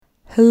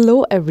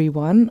Hello,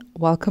 everyone.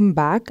 Welcome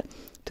back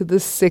to the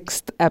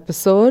sixth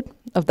episode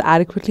of the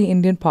Adequately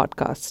Indian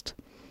podcast.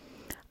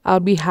 I'll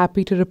be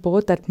happy to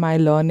report that my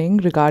learning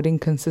regarding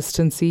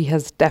consistency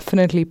has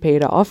definitely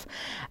paid off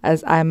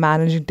as I'm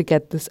managing to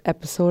get this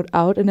episode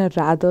out in a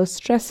rather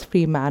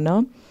stress-free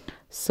manner.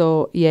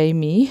 So, yay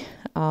me.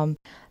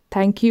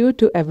 Thank you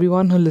to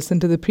everyone who listened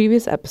to the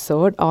previous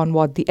episode on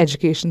what the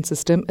education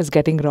system is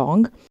getting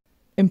wrong.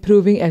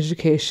 Improving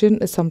education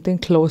is something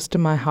close to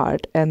my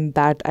heart and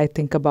that I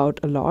think about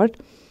a lot.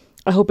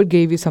 I hope it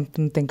gave you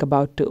something to think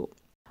about too.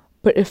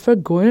 But if we're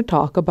going to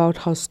talk about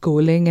how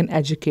schooling and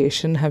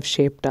education have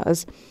shaped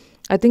us,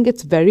 I think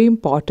it's very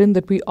important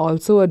that we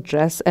also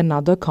address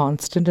another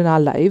constant in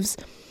our lives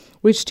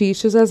which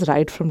teaches us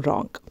right from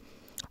wrong: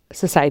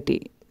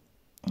 society.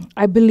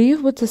 I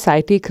believe what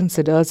society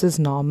considers as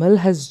normal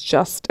has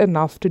just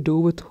enough to do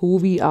with who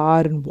we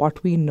are and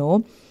what we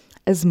know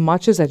as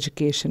much as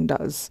education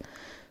does.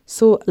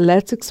 So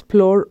let's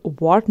explore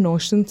what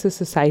notions is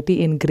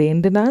society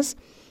ingrained in us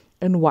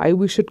and why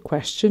we should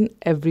question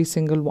every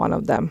single one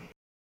of them.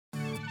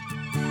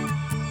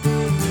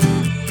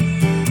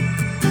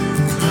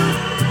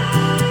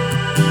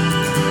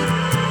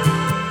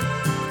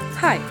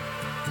 Hi,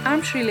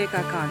 I'm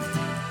Srilekha Khan,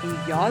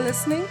 and you're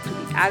listening to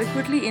the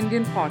Adequately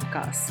Indian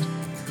podcast,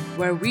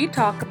 where we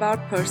talk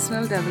about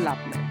personal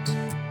development,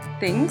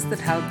 things that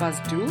help us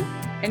do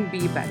and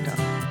be better.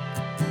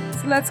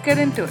 So let's get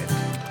into it.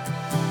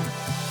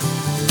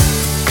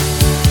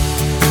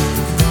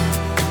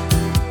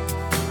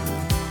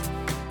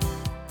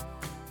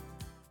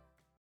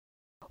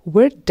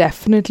 We're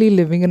definitely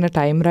living in a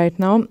time right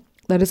now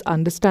that is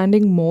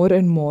understanding more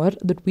and more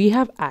that we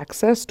have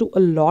access to a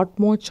lot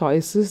more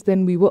choices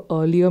than we were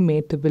earlier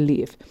made to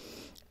believe.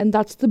 And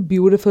that's the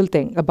beautiful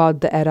thing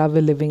about the era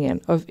we're living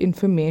in of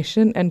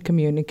information and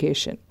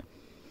communication.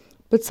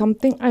 But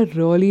something I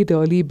really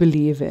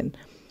believe in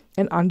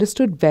and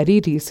understood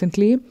very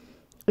recently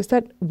is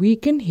that we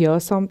can hear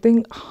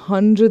something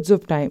hundreds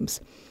of times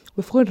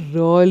before it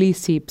really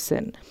seeps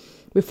in,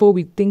 before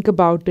we think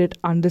about it,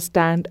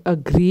 understand,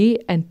 agree,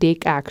 and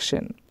take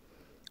action.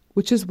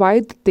 Which is why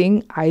the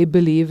thing I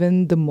believe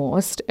in the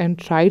most and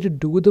try to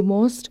do the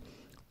most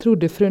through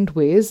different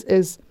ways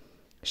is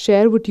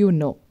share what you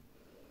know.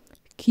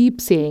 Keep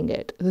saying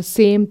it, the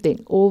same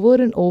thing, over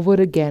and over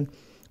again,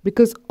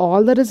 because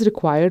all that is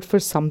required for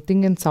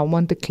something and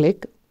someone to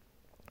click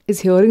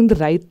is hearing the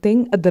right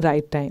thing at the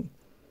right time.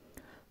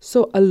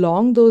 So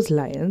along those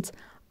lines,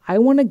 I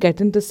want to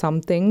get into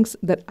some things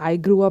that I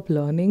grew up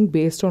learning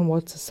based on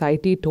what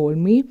society told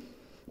me,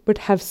 but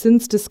have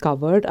since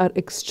discovered are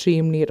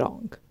extremely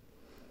wrong.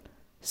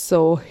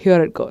 So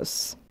here it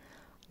goes.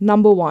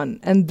 Number one,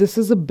 and this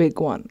is a big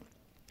one: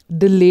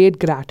 delayed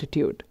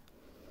gratitude.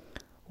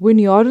 When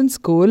you're in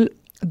school,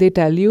 they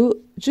tell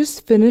you,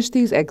 just finish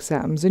these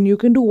exams and you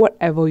can do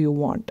whatever you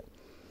want.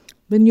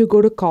 Then you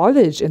go to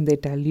college and they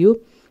tell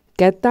you,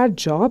 get that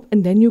job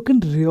and then you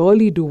can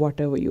really do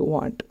whatever you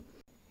want.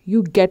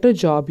 You get a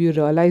job you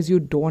realize you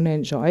don't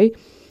enjoy,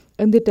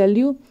 and they tell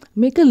you,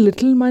 make a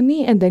little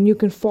money and then you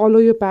can follow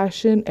your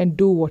passion and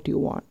do what you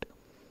want.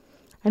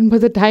 And by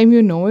the time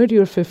you know it,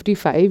 you're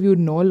 55, you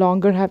no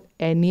longer have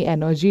any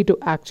energy to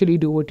actually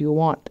do what you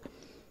want.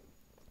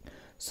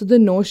 So the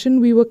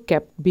notion we were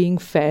kept being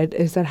fed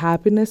is that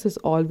happiness is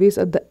always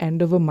at the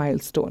end of a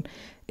milestone.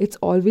 It's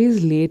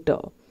always later.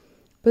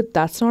 But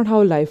that's not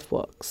how life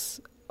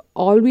works.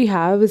 All we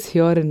have is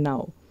here and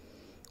now.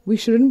 We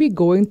shouldn't be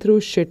going through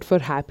shit for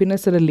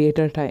happiness at a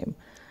later time.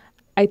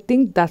 I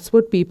think that's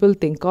what people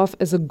think of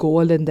as a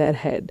goal in their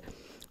head.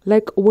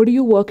 Like, what are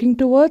you working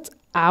towards?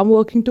 I'm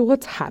working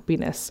towards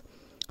happiness.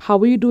 How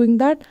are you doing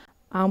that?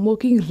 I'm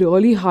working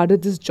really hard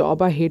at this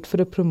job I hate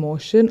for a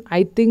promotion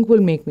I think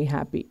will make me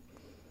happy.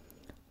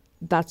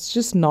 That's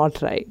just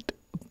not right.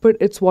 But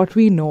it's what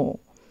we know.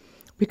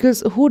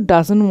 Because who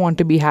doesn't want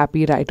to be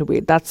happy right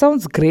away? That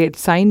sounds great.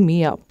 Sign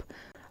me up.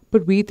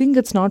 But we think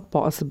it's not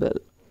possible.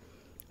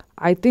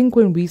 I think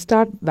when we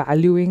start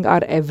valuing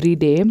our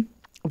everyday,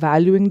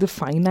 valuing the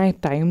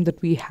finite time that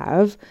we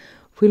have,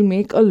 we'll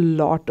make a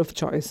lot of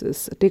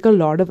choices, take a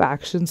lot of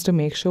actions to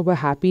make sure we're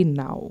happy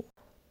now.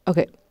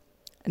 Okay,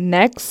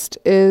 next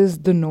is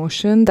the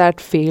notion that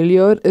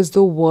failure is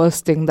the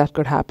worst thing that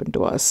could happen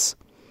to us.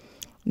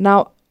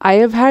 Now, I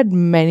have had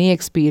many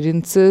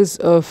experiences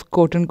of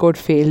quote-unquote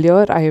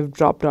failure. I have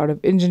dropped out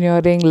of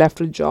engineering, left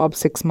a job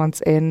 6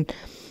 months in,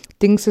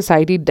 things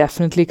society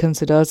definitely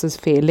considers as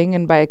failing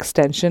and by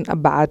extension a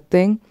bad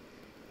thing.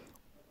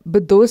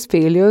 But those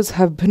failures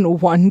have been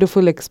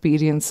wonderful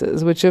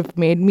experiences which have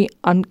made me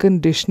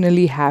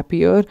unconditionally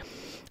happier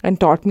and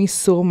taught me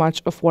so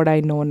much of what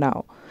I know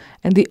now.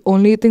 And the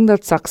only thing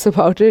that sucks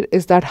about it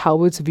is that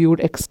how it's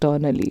viewed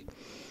externally.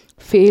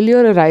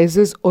 Failure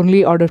arises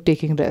only out of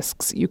taking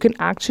risks. You can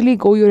actually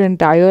go your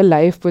entire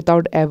life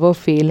without ever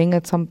failing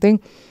at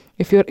something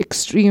if you're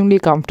extremely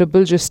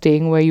comfortable just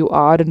staying where you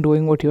are and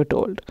doing what you're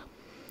told.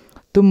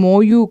 The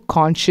more you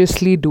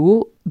consciously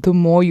do, the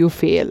more you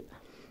fail.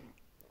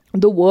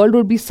 The world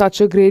would be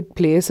such a great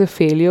place if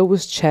failure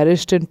was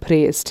cherished and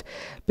praised,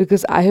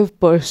 because I have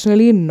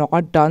personally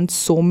not done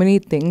so many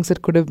things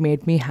that could have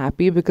made me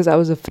happy because I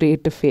was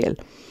afraid to fail,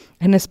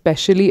 and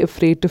especially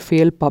afraid to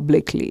fail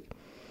publicly.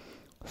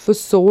 For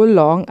so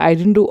long, I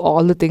didn't do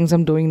all the things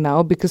I'm doing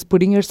now because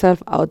putting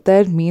yourself out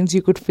there means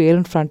you could fail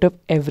in front of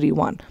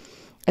everyone.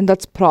 And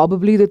that's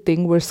probably the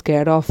thing we're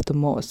scared of the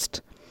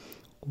most.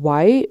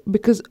 Why?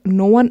 Because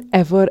no one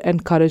ever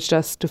encouraged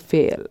us to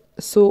fail,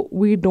 so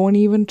we don't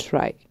even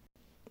try.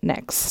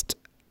 Next,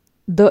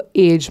 the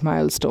age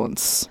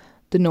milestones.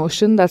 The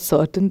notion that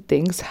certain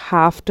things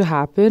have to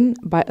happen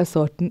by a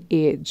certain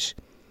age.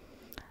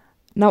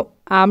 Now,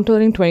 I'm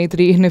turning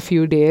 23 in a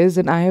few days,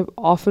 and I have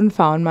often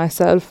found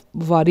myself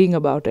worrying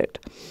about it,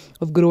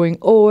 of growing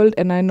old.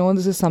 And I know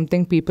this is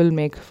something people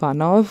make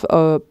fun of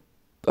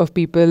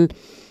people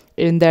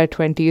in their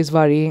 20s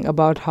worrying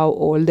about how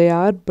old they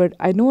are, but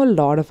I know a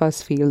lot of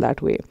us feel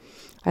that way,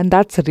 and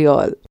that's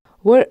real.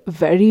 We're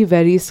very,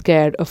 very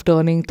scared of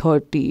turning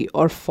 30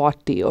 or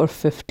 40 or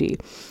 50,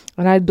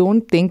 and I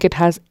don't think it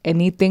has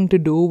anything to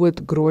do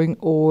with growing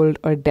old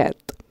or death.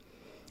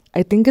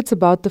 I think it's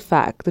about the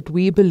fact that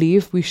we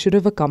believe we should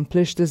have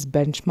accomplished this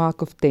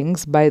benchmark of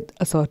things by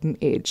a certain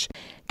age.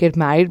 Get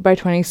married by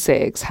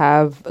 26,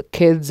 have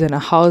kids in a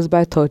house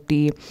by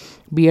 30,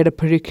 be at a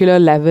particular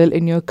level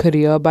in your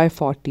career by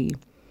 40.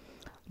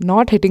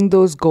 Not hitting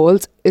those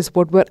goals is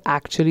what we're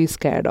actually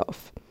scared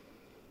of.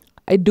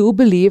 I do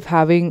believe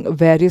having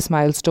various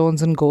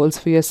milestones and goals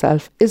for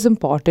yourself is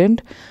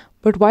important,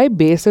 but why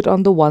base it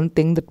on the one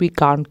thing that we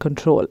can't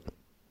control,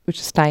 which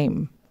is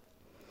time?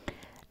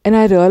 And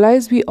I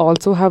realize we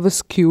also have a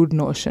skewed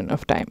notion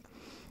of time.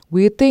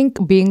 We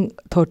think being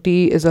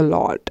 30 is a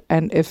lot,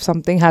 and if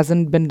something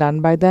hasn't been done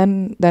by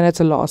then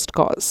it's a lost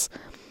cause.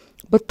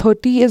 But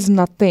 30 is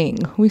nothing.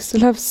 We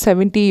still have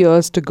 70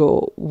 years to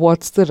go.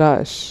 What's the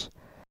rush?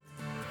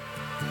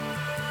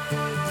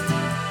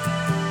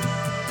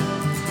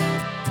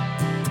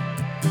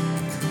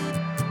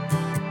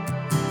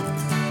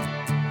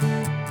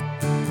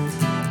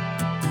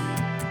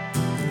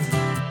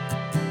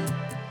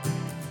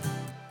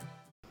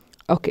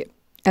 Okay,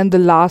 and the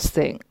last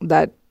thing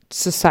that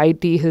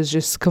society has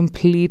just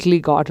completely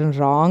gotten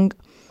wrong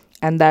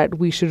and that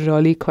we should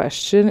really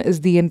question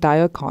is the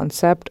entire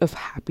concept of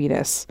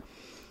happiness.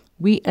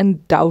 We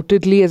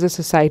undoubtedly, as a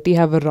society,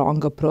 have a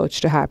wrong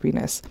approach to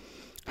happiness.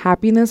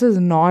 Happiness is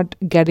not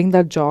getting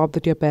that job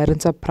that your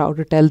parents are proud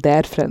to tell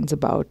their friends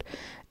about.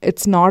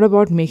 It's not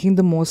about making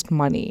the most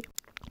money.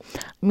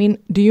 I mean,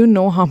 do you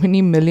know how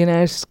many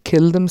millionaires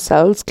kill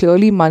themselves?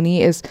 Clearly,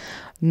 money is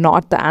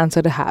not the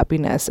answer to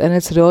happiness, and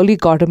it's really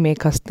got to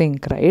make us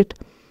think, right?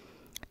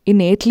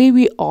 Innately,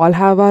 we all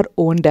have our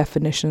own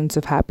definitions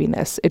of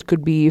happiness. It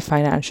could be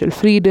financial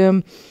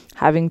freedom,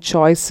 having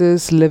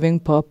choices, living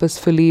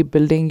purposefully,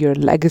 building your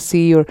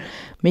legacy, or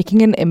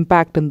making an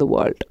impact in the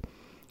world.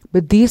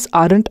 But these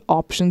aren't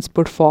options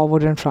put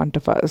forward in front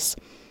of us.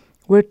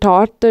 We're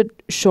taught that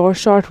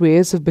short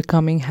ways of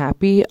becoming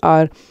happy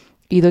are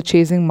either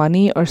chasing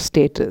money or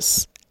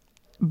status.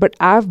 But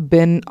I've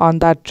been on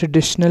that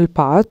traditional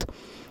path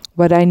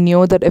where I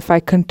knew that if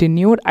I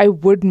continued, I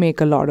would make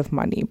a lot of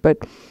money. But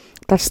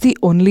that's the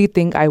only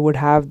thing I would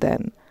have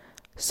then.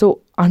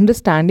 So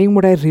understanding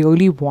what I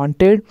really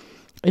wanted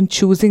and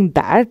choosing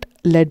that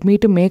led me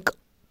to make,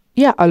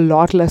 a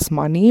lot less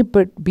money,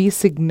 but be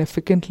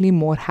significantly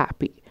more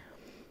happy.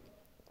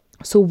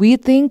 So we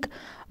think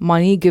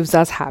money gives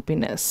us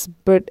happiness.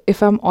 But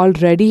if I'm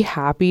already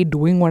happy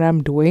doing what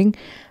I'm doing,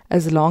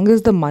 as long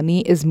as the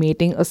money is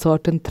meeting a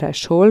certain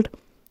threshold,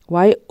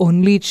 why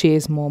only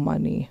chase more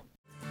money?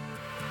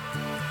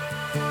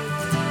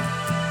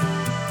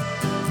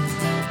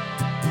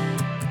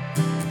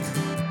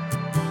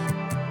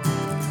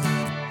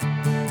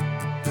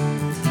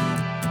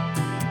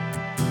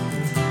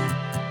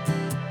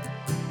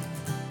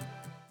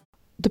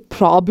 The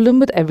problem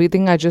with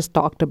everything I just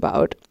talked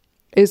about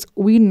is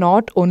we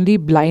not only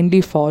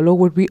blindly follow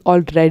what we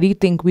already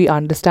think we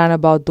understand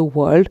about the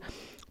world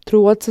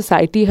through what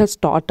society has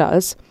taught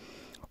us,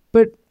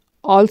 but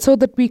also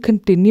that we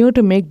continue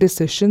to make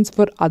decisions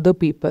for other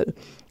people,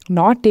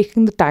 not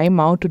taking the time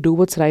out to do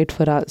what's right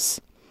for us.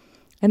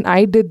 And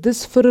I did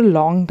this for a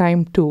long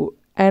time too,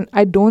 and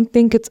I don't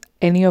think it's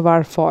any of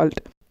our fault.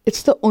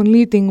 It's the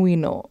only thing we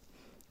know,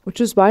 which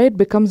is why it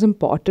becomes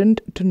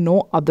important to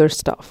know other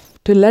stuff,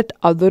 to let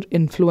other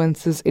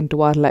influences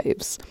into our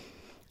lives.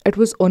 It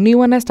was only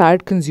when I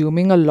started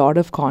consuming a lot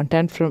of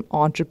content from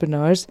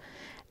entrepreneurs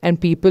and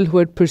people who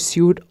had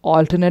pursued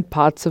alternate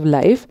paths of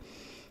life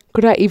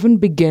could I even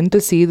begin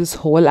to see this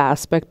whole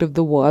aspect of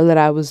the world that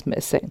I was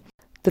missing,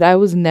 that I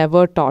was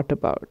never taught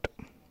about.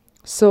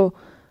 So,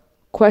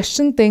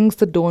 question things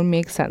that don't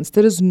make sense.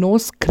 There is no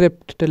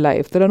script to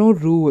life, there are no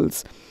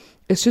rules.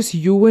 It's just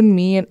you and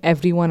me and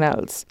everyone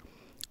else.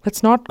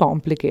 Let's not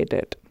complicate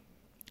it.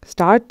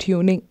 Start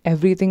tuning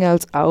everything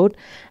else out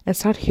and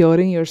start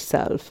hearing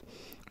yourself.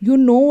 You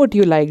know what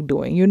you like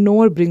doing. You know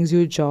what brings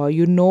you joy.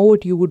 You know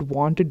what you would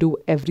want to do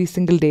every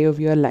single day of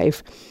your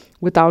life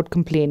without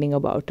complaining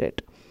about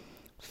it.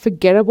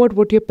 Forget about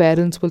what your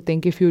parents will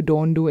think if you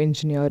don't do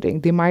engineering.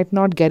 They might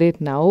not get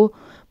it now,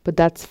 but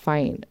that's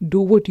fine. Do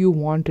what you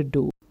want to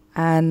do.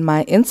 And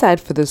my insight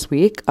for this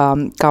week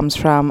comes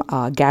from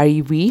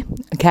Gary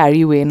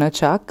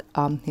Vaynerchuk.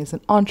 He's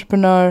an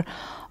entrepreneur,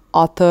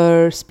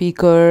 author,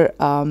 speaker,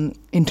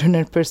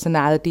 internet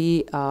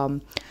personality,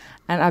 and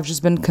I've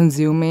just been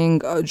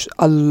consuming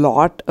a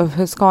lot of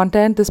his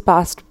content this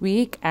past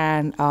week,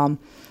 and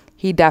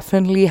he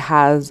definitely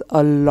has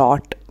a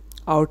lot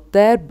out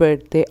there,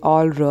 but they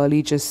all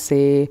really just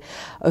say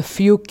a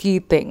few key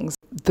things.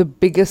 The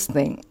biggest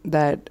thing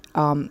that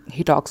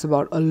he talks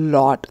about a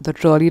lot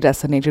that really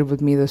resonated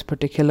with me this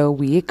particular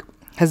week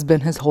has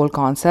been his whole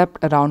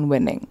concept around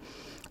winning.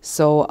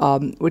 So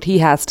what he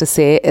has to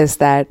say is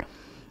that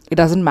it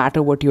doesn't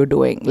matter what you're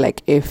doing.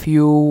 Like if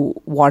you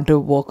want to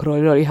work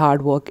really, really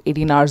hard, work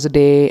 18 hours a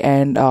day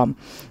and,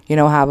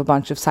 have a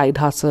bunch of side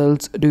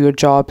hustles, do your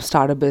job,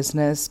 start a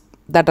business,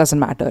 that doesn't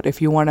matter.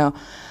 If you want to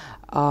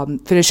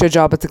finish your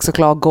job at 6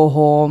 o'clock, go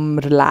home,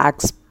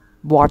 relax,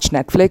 watch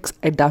Netflix,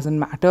 it doesn't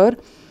matter.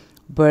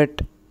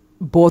 But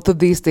both of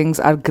these things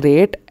are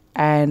great,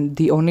 and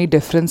the only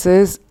difference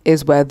is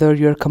whether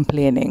you're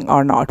complaining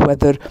or not.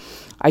 Whether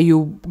are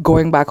you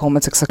going back home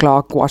at 6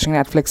 o'clock, watching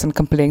Netflix and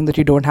complaining that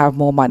you don't have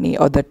more money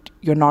or that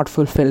you're not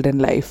fulfilled in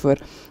life, or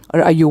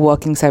are you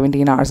working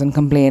 17 hours and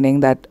complaining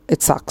that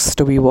it sucks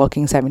to be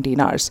working 17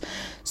 hours.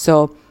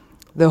 So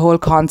the whole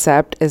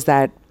concept is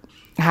that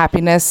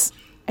happiness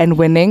and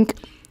winning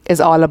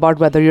is all about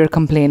whether you're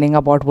complaining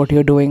about what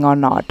you're doing or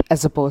not,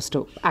 as opposed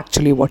to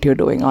actually what you're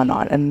doing or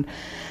not. And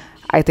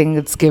I think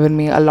it's given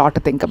me a lot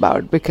to think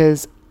about,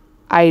 because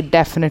I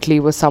definitely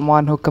was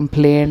someone who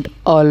complained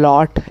a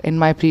lot in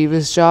my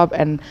previous job,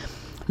 and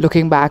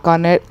looking back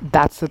on it,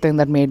 that's the thing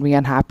that made me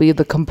unhappy,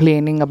 the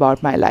complaining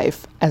about my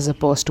life as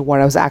opposed to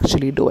what I was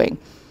actually doing.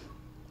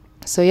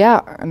 So yeah,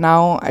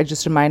 now I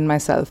just remind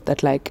myself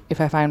that like if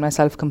I find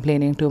myself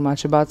complaining too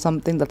much about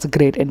something, that's a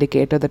great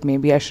indicator that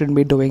maybe I shouldn't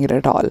be doing it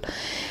at all.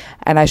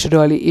 And I should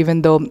really,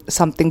 even though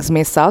some things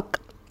may suck,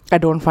 I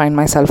don't find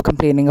myself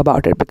complaining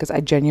about it because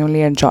I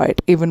genuinely enjoy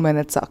it, even when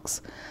it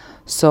sucks.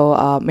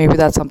 So maybe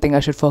that's something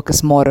I should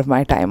focus more of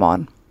my time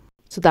on.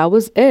 So that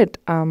was it.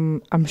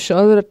 I'm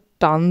sure there are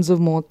tons of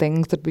more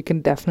things that we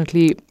can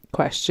definitely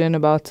question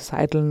about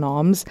societal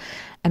norms,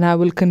 and I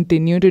will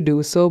continue to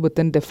do so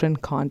within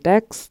different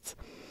contexts.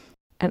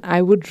 And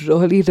I would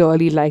really,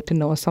 really like to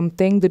know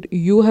something that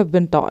you have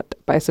been taught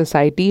by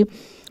society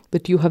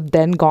that you have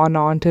then gone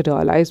on to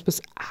realize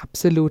was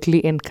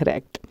absolutely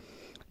incorrect.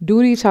 Do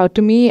reach out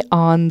to me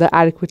on the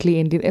Adequately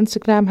Indian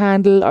Instagram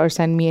handle or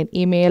send me an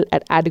email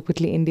at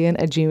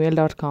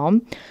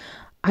adequatelyindian@gmail.com.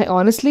 I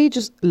honestly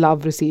just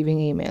love receiving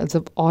emails.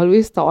 I've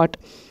always thought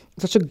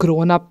such a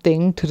grown-up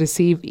thing to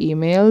receive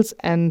emails,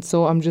 and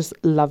so I'm just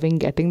loving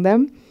getting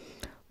them.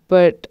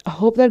 But I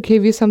hope that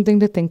gave you something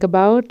to think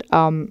about,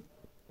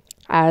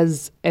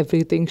 as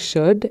everything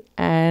should.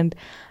 And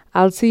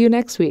I'll see you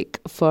next week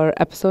for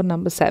episode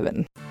number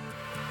 7.